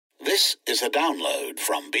This is a download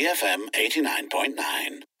from BFM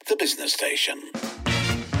 89.9, the business station.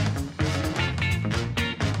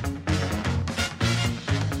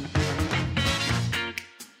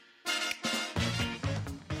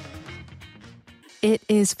 It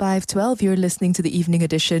is 5:12. You're listening to the evening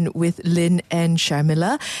edition with Lynn and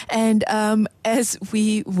Sharmila. And as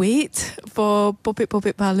we wait for Popit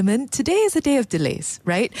Popit Parliament, today is a day of delays,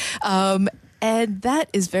 right? And that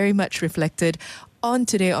is very much reflected on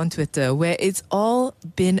today on Twitter, where it's all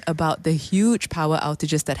been about the huge power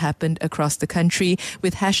outages that happened across the country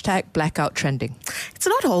with hashtag Blackout trending. It's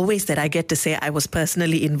not always that I get to say I was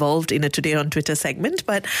personally involved in a Today on Twitter segment,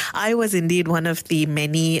 but I was indeed one of the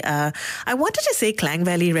many, I wanted to say Klang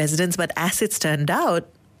Valley residents, but as it's turned out,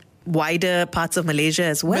 wider parts of Malaysia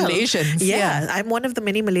as well. Malaysians, yeah. I'm one of the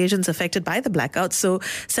many Malaysians affected by the blackout. So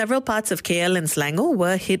several parts of KL and Selangor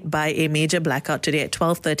were hit by a major blackout today at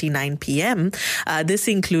 12:39 p.m. This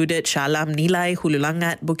included Shah Alam, Nilai, Hulu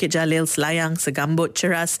Langat, Bukit Jalil, Selayang, Segambut,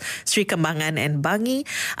 Cheras, Sri Kembangan and Bangi.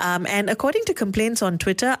 And according to complaints on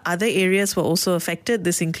Twitter, other areas were also affected.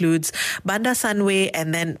 This includes Bandar Sunway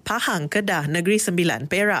and then Pahang, Kedah, Negeri Sembilan,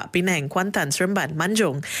 Perak, Penang, Kuantan, Seremban,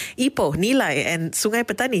 Manjung, Ipoh, Nilai and Sungai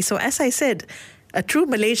Petani. So as I said, a true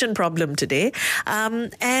Malaysian problem today.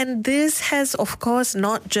 And this has, of course,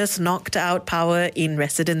 not just knocked out power in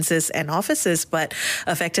residences and offices, but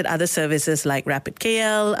affected other services like Rapid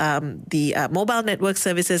KL, the mobile network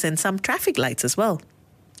services and some traffic lights as well.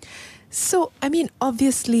 So, I mean,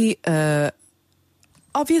 obviously,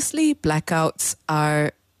 blackouts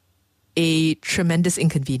are a tremendous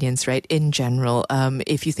inconvenience, right, in general.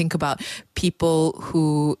 If you think about people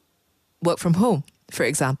who work from home, for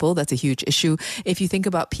example, that's a huge issue. If you think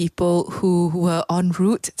about people who are en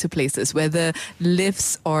route to places, whether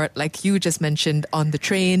lifts or, like you just mentioned, on the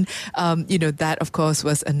train, that, of course,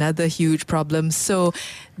 was another huge problem. So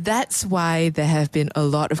that's why there have been a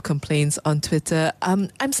lot of complaints on Twitter.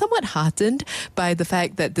 I'm somewhat heartened by the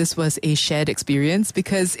fact that this was a shared experience,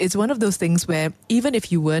 because it's one of those things where even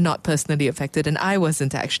if you were not personally affected, and I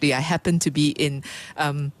wasn't actually, I happened to be in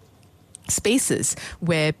spaces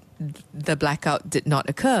where the blackout did not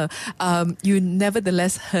occur, you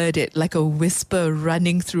nevertheless heard it like a whisper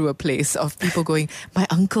running through a place of people going, my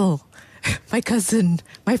uncle, my cousin,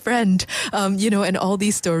 my friend, and all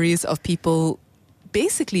these stories of people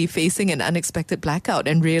basically facing an unexpected blackout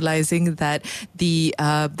and realizing that the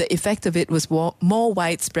effect of it was more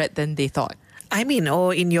widespread than they thought. I mean,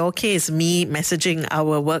 or in your case, me messaging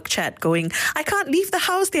our work chat going, I can't leave the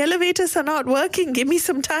house. The elevators are not working. Give me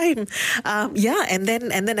some time. And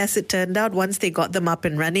then as it turned out, once they got them up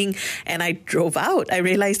and running and I drove out, I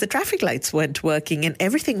realized the traffic lights weren't working and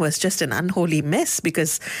everything was just an unholy mess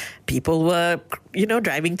because people were,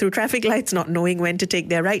 driving through traffic lights, not knowing when to take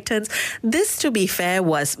their right turns. This, to be fair,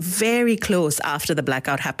 was very close after the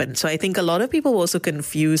blackout happened. So I think a lot of people were also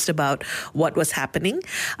confused about what was happening.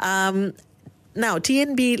 Now,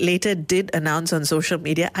 TNB later did announce on social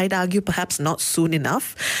media, I'd argue perhaps not soon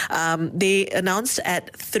enough. They announced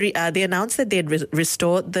that they had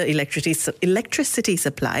restored the electricity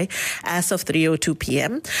supply as of 3:02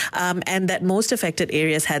 p.m. And that most affected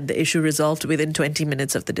areas had the issue resolved within 20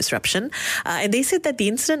 minutes of the disruption. And they said that the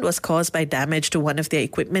incident was caused by damage to one of their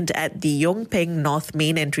equipment at the Yongpeng North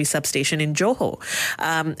Main Entry Substation in Johor.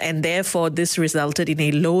 And therefore, this resulted in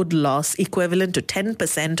a load loss equivalent to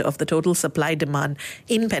 10% of the total supply demand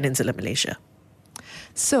in Peninsular Malaysia.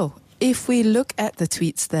 So, if we look at the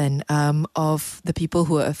tweets then of the people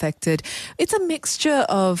who are affected, it's a mixture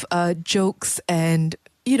of jokes and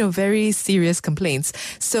very serious complaints.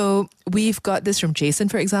 So we've got this from Jason,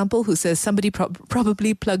 for example, who says somebody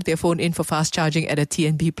probably plugged their phone in for fast charging at a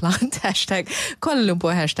TNB plant. Hashtag Kuala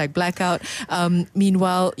Lumpur, hashtag blackout.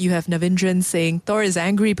 Meanwhile, you have Navindran saying Thor is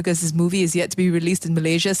angry because his movie is yet to be released in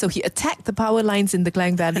Malaysia. So he attacked the power lines in the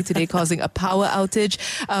Klang Valley today, causing a power outage.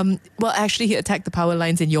 Actually, he attacked the power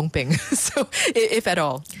lines in Yongpeng. So if at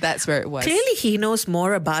all, that's where it was. Clearly, he knows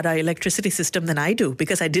more about our electricity system than I do,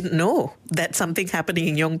 because I didn't know that something happening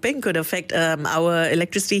in Yongpeng could affect our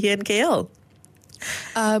electricity here in KL.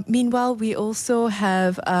 Meanwhile, we also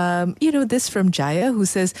have, this from Jaya, who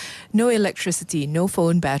says, no electricity, no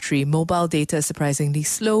phone battery, mobile data surprisingly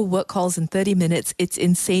slow, work calls in 30 minutes. It's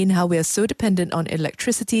insane how we are so dependent on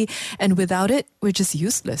electricity, and without it, we're just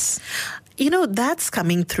useless. That's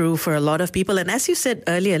coming through for a lot of people. And as you said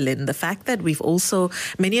earlier, Lynn, the fact that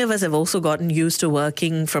many of us have also gotten used to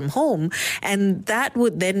working from home. And that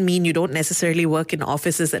would then mean you don't necessarily work in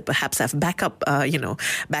offices that perhaps have backup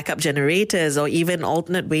generators or even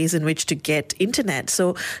alternate ways in which to get internet.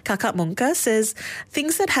 So Kakak Munka says,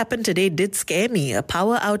 things that happened today did scare me. A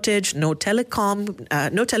power outage, no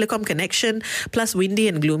telecom connection, plus windy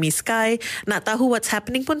and gloomy sky. Nak tahu what's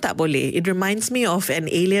happening pun tak boleh. It reminds me of an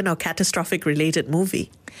alien or catastrophic related movie.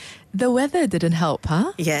 The weather didn't help,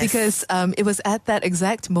 huh? Yes. Because it was at that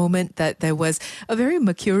exact moment that there was a very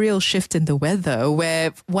mercurial shift in the weather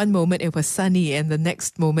where one moment it was sunny and the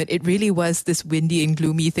next moment it really was this windy and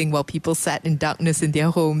gloomy thing while people sat in darkness in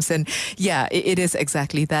their homes. And yeah, it is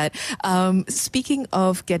exactly that. Speaking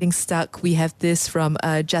of getting stuck, we have this from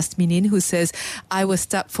Jasmine who says, I was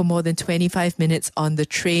stuck for more than 25 minutes on the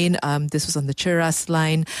train. This was on the Cheras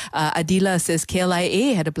line. Adila says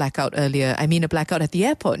KLIA had a blackout earlier. I mean, a blackout at the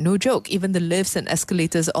airport. No joke. Even the lifts and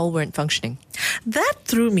escalators all weren't functioning. That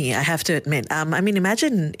threw me, I have to admit.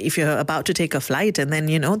 Imagine if you're about to take a flight and then,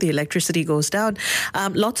 the electricity goes down.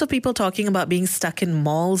 Lots of people talking about being stuck in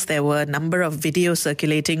malls. There were a number of videos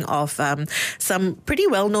circulating of some pretty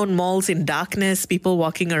well-known malls in darkness, people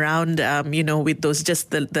walking around, with those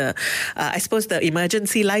just I suppose the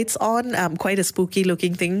emergency lights on, quite a spooky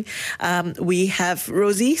looking thing. We have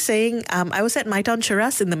Rosie saying, I was at My Town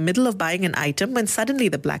Cheras in the middle of buying an item when suddenly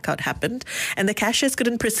the blackout happened and the cashiers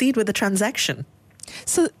couldn't proceed with the transaction.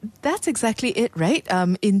 So that's exactly it, right?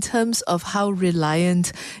 In terms of how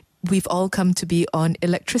reliant we've all come to be on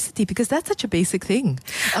electricity, because that's such a basic thing.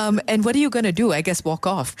 And what are you going to do? I guess walk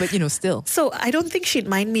off, but still. So I don't think she'd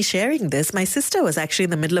mind me sharing this. My sister was actually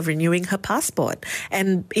in the middle of renewing her passport.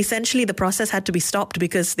 And essentially the process had to be stopped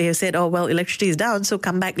because they said, oh, well, electricity is down, so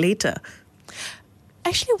come back later.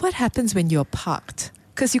 Actually, what happens when you're parked?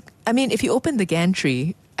 Because if you open the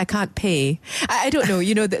gantry, I can't pay. I don't know.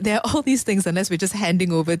 There are all these things unless we're just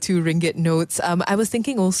handing over 2 ringgit notes. I was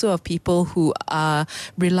thinking also of people who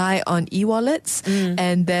rely on e-wallets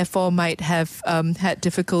and therefore might have had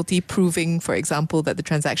difficulty proving, for example, that the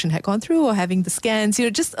transaction had gone through or having the scans,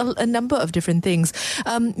 just a number of different things.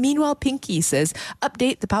 Meanwhile, Pinky says,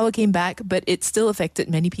 update, the power came back, but it still affected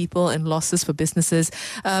many people and losses for businesses.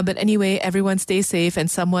 But anyway, everyone stay safe and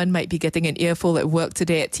someone might be getting an earful at work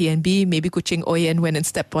today at TNB. Maybe Kuching Oyen went and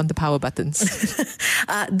stepped on the power buttons.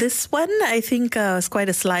 This one, I think, was quite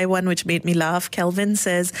a sly one, which made me laugh. Kelvin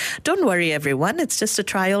says, don't worry, everyone. It's just a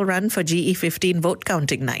trial run for GE15 vote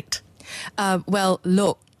counting night.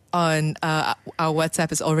 Look, on our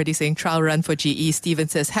WhatsApp is already saying trial run for GE. Steven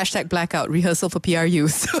says #blackout rehearsal for PRU.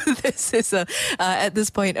 So this is at this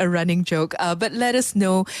point a running joke. But let us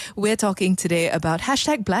know. We're talking today about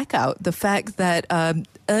 #blackout. The fact that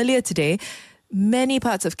earlier today, many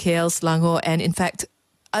parts of KL, Selangor, and in fact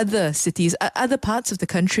other cities, other parts of the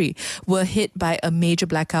country were hit by a major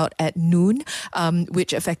blackout at noon,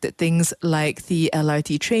 which affected things like the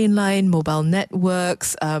LRT train line, mobile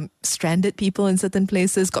networks, stranded people in certain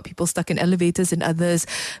places, got people stuck in elevators in others.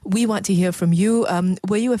 We want to hear from you.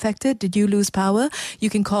 Were you affected? Did you lose power? You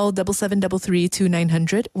can call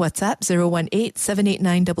 7733-2900, WhatsApp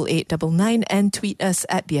 018-789-8899 and tweet us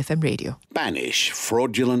at BFM Radio. Banish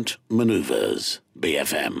fraudulent maneuvers.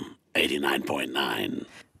 BFM 89.9.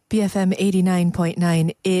 BFM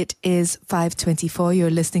 89.9. It is 5:24.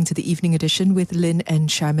 You're listening to the Evening Edition with Lynn and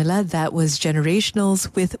Sharmila. That was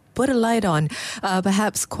Generationals with Put a Light On.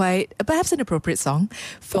 Perhaps an appropriate song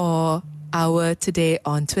for our today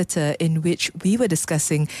on Twitter, in which we were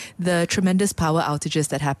discussing the tremendous power outages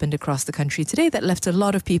that happened across the country today that left a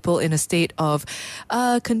lot of people in a state of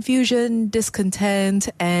confusion, discontent,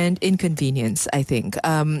 and inconvenience, I think.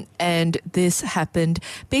 And this happened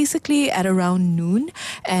basically at around noon,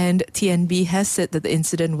 and TNB has said that the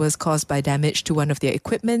incident was caused by damage to one of their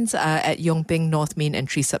equipments at Yongping North Main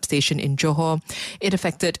Entry Substation in Johor. It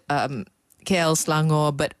affected KL,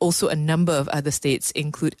 Selangor, but also a number of other states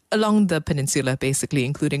along the peninsula, basically,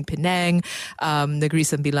 including Penang, Negeri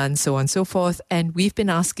Sembilan, so on and so forth. And we've been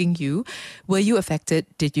asking you, were you affected?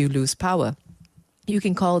 Did you lose power? You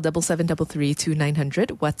can call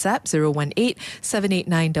 7733-2900, WhatsApp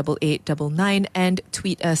 018-789-8899 and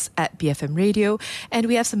tweet us at BFM Radio. And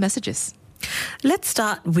we have some messages. Let's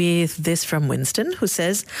start with this from Winston, who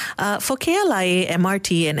says, for KLIA,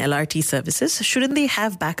 MRT and LRT services, shouldn't they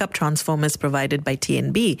have backup transformers provided by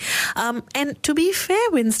TNB? And to be fair,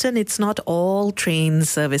 Winston, it's not all train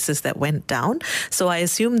services that went down. So I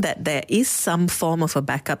assume that there is some form of a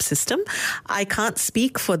backup system. I can't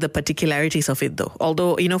speak for the particularities of it, though.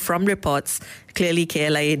 Although, from reports, clearly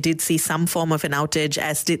KLIA did see some form of an outage,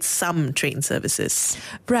 as did some train services.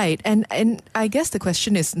 Right. And I guess the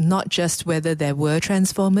question is not just whether there were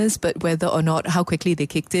transformers, but whether or not, how quickly they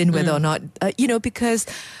kicked in, whether or not, because...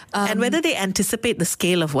 and whether they anticipate the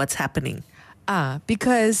scale of what's happening.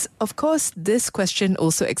 Because, of course, this question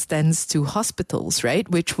also extends to hospitals, right?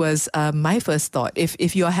 Which was my first thought.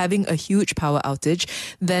 If you're having a huge power outage,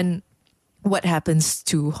 then what happens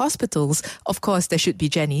to hospitals? Of course, there should be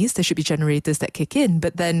Jennies, there should be generators that kick in.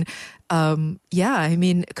 But then,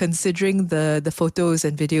 considering the photos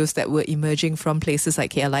and videos that were emerging from places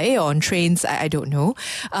like KLIA or on trains, I don't know.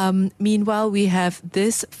 Meanwhile, we have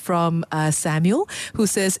this from Samuel, who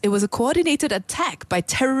says it was a coordinated attack by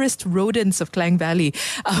terrorist rodents of Klang Valley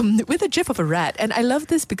with a gif of a rat. And I love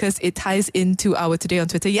this because it ties into our Today on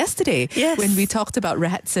Twitter yesterday, when we talked about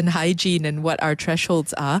rats and hygiene and what our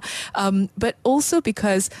thresholds are. But also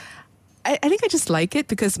because I think I just like it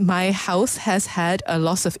because my house has had a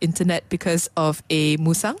loss of internet because of a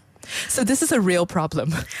musang. So this is a real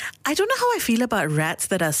problem. I don't know how I feel about rats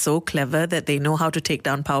that are so clever that they know how to take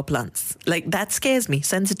down power plants. Like, that scares me,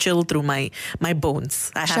 sends a chill through my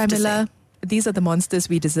bones, I have to say. These are the monsters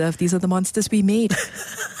we deserve. These are the monsters we made.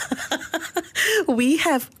 We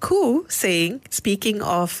have Ku saying, speaking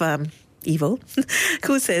of... evil.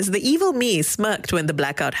 Who says, the evil me smirked when the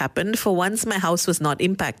blackout happened. For once, my house was not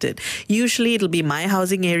impacted. Usually, it'll be my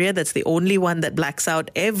housing area that's the only one that blacks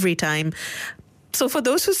out every time. So for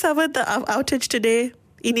those who suffered the outage today,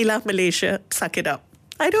 inilah Malaysia, suck it up.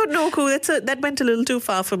 I don't know, Ku. That went a little too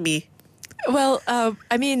far for me. Well,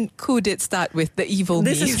 Ku did start with the evil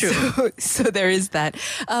me. This is true. So there is that.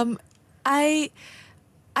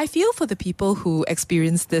 I feel for the people who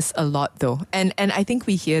experience this a lot, though. And I think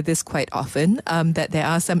we hear this quite often, that there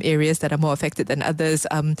are some areas that are more affected than others.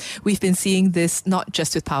 We've been seeing this not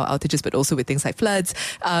just with power outages, but also with things like floods.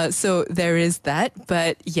 So there is that.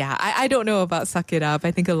 But yeah, I don't know about suck it up.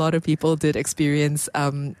 I think a lot of people did experience,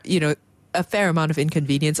 a fair amount of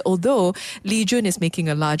inconvenience. Although Lee Jun is making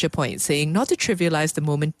a larger point, saying not to trivialize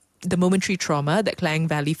the momentary trauma that Klang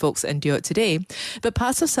Valley folks endured today. But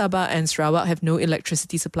parts of Sabah and Sarawak have no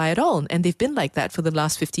electricity supply at all, and they've been like that for the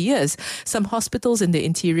last 50 years. Some hospitals in the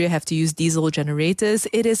interior have to use diesel generators.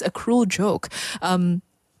 It is a cruel joke.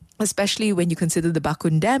 Especially when you consider the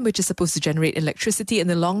Bakun Dam, which is supposed to generate electricity, and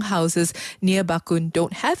the longhouses near Bakun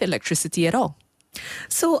don't have electricity at all.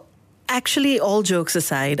 So actually, all jokes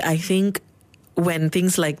aside, I think when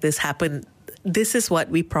things like this happen, this is what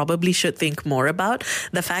we probably should think more about.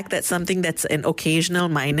 The fact that something that's an occasional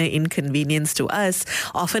minor inconvenience to us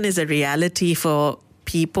often is a reality for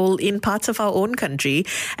people in parts of our own country.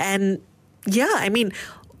 And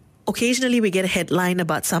occasionally we get a headline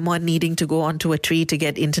about someone needing to go onto a tree to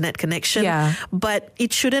get internet connection. Yeah. But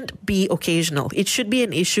it shouldn't be occasional. It should be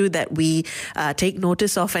an issue that we take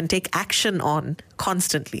notice of and take action on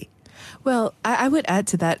constantly. Well, I would add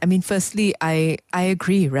to that. I mean, firstly, I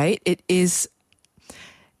agree, right?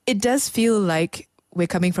 It does feel like we're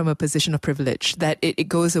coming from a position of privilege, that it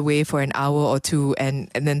goes away for an hour or two and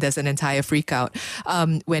then there's an entire freak out.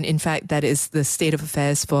 When in fact, that is the state of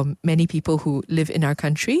affairs for many people who live in our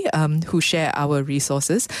country, who share our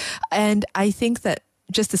resources. And I think that,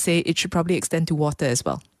 just to say, it should probably extend to water as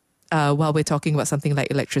well, while we're talking about something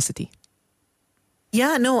like electricity.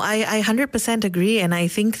 Yeah, no, I 100% agree. And I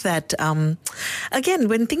think that, again,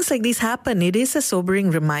 when things like these happen, it is a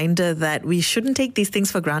sobering reminder that we shouldn't take these things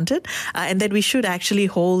for granted, and that we should actually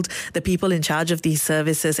hold the people in charge of these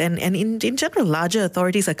services and in general, larger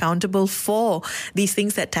authorities accountable for these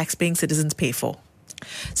things that tax-paying citizens pay for.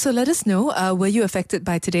 So let us know, were you affected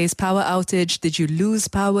by today's power outage? Did you lose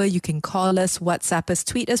power? You can call us, WhatsApp us,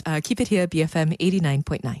 tweet us. Keep it here, BFM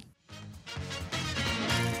 89.9.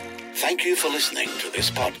 Thank you for listening to this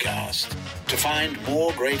podcast. To find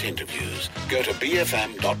more great interviews, go to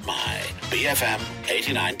bfm.my. BFM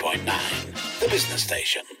 89.9, the business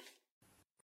station.